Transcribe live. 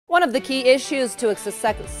One of the key issues to a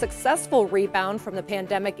successful rebound from the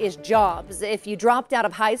pandemic is jobs. If you dropped out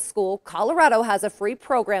of high school, Colorado has a free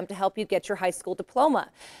program to help you get your high school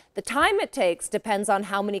diploma. The time it takes depends on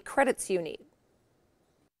how many credits you need.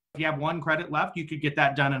 If you have 1 credit left, you could get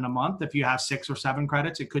that done in a month. If you have 6 or 7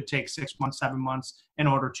 credits, it could take 6 months, 7 months in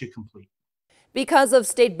order to complete. Because of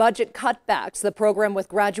state budget cutbacks, the program with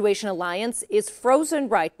Graduation Alliance is frozen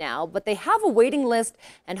right now, but they have a waiting list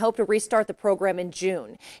and hope to restart the program in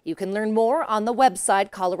June. You can learn more on the website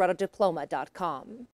coloradodiploma.com.